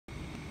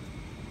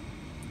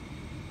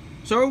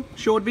So,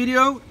 short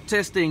video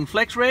testing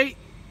FlexRay.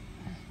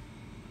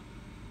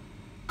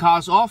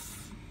 Cars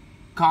off,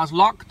 cars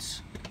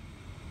locked.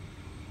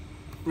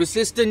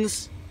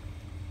 Resistance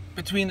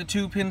between the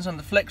two pins on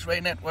the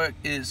FlexRay network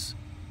is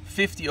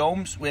 50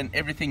 ohms when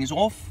everything is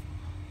off.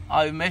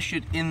 I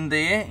measured in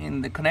there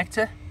in the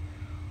connector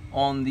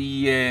on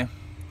the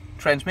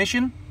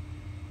transmission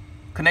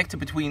connector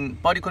between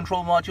body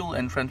control module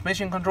and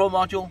transmission control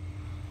module,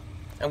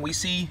 and we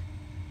see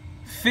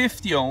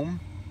 50 ohm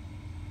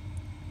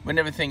when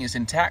everything is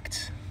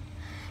intact.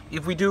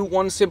 If we do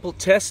one simple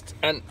test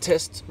and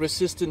test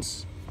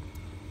resistance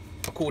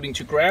according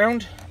to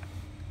ground,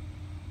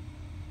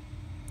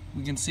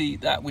 we can see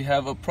that we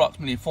have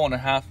approximately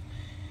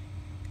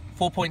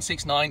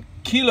 4.69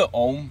 kilo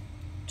ohm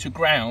to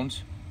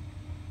ground.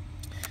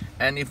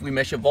 And if we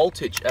measure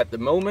voltage at the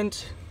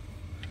moment,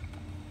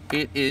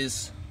 it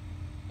is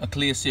a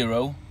clear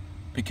 0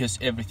 because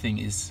everything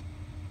is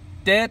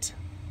dead.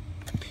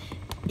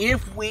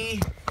 If we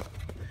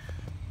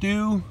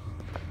do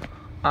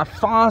a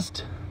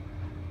fast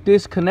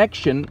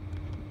disconnection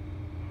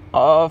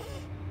of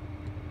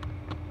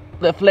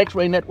the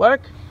FlexRay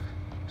network,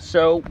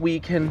 so we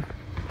can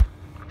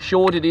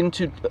short it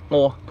into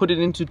or put it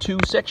into two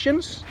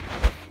sections,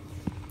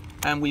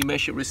 and we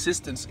measure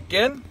resistance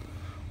again,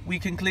 we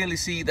can clearly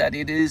see that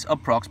it is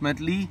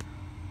approximately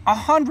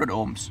 100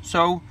 ohms.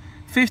 So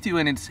 50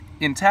 when it's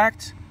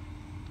intact,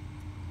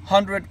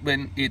 100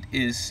 when it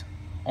is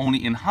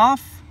only in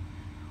half.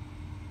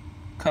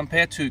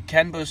 Compared to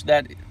CAN bus,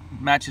 that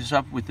matches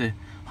up with the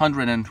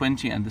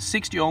 120 and the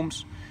 60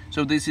 ohms.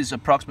 So this is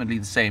approximately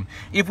the same.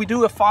 If we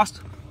do a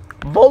fast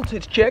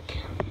voltage check,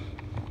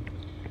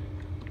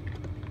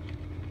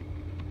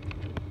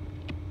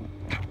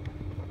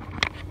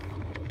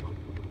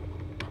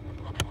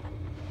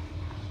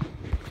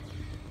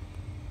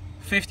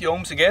 $50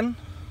 ohms again.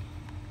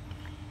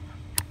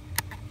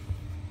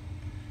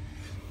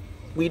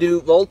 We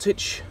do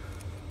voltage,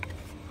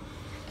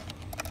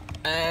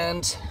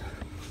 and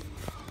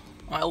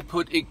I'll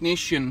put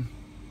ignition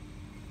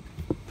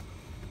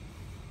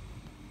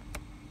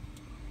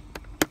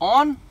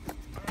on.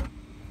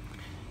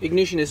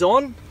 Ignition is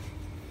on,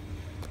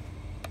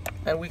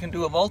 and we can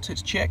do a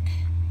voltage check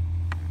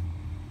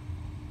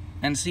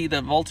and see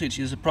that voltage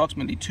is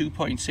approximately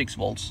 2.6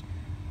 volts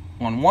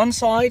on one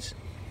side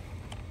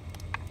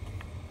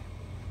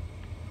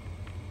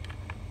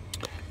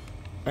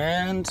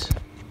and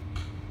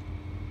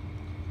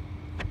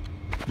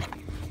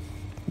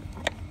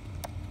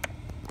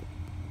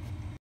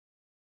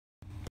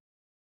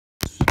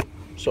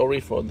sorry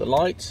for the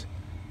light.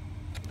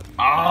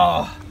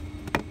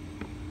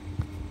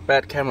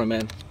 Bad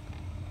cameraman.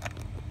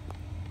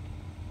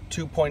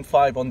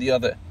 2.5 on the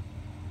other.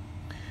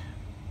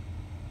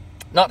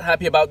 Not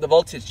happy about the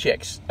voltage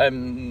checks.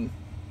 I'm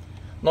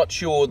not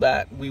sure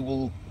that we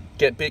will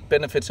get big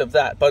benefits of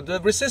that, but the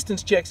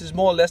resistance checks is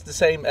more or less the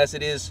same as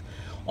it is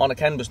on a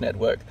CAN bus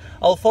network.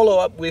 I'll follow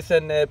up with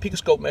an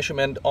picoscope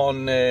measurement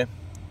on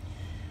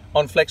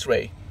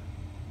FlexRay,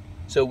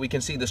 so we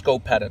can see the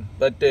scope pattern.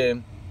 But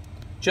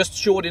just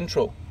short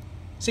intro.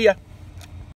 See ya.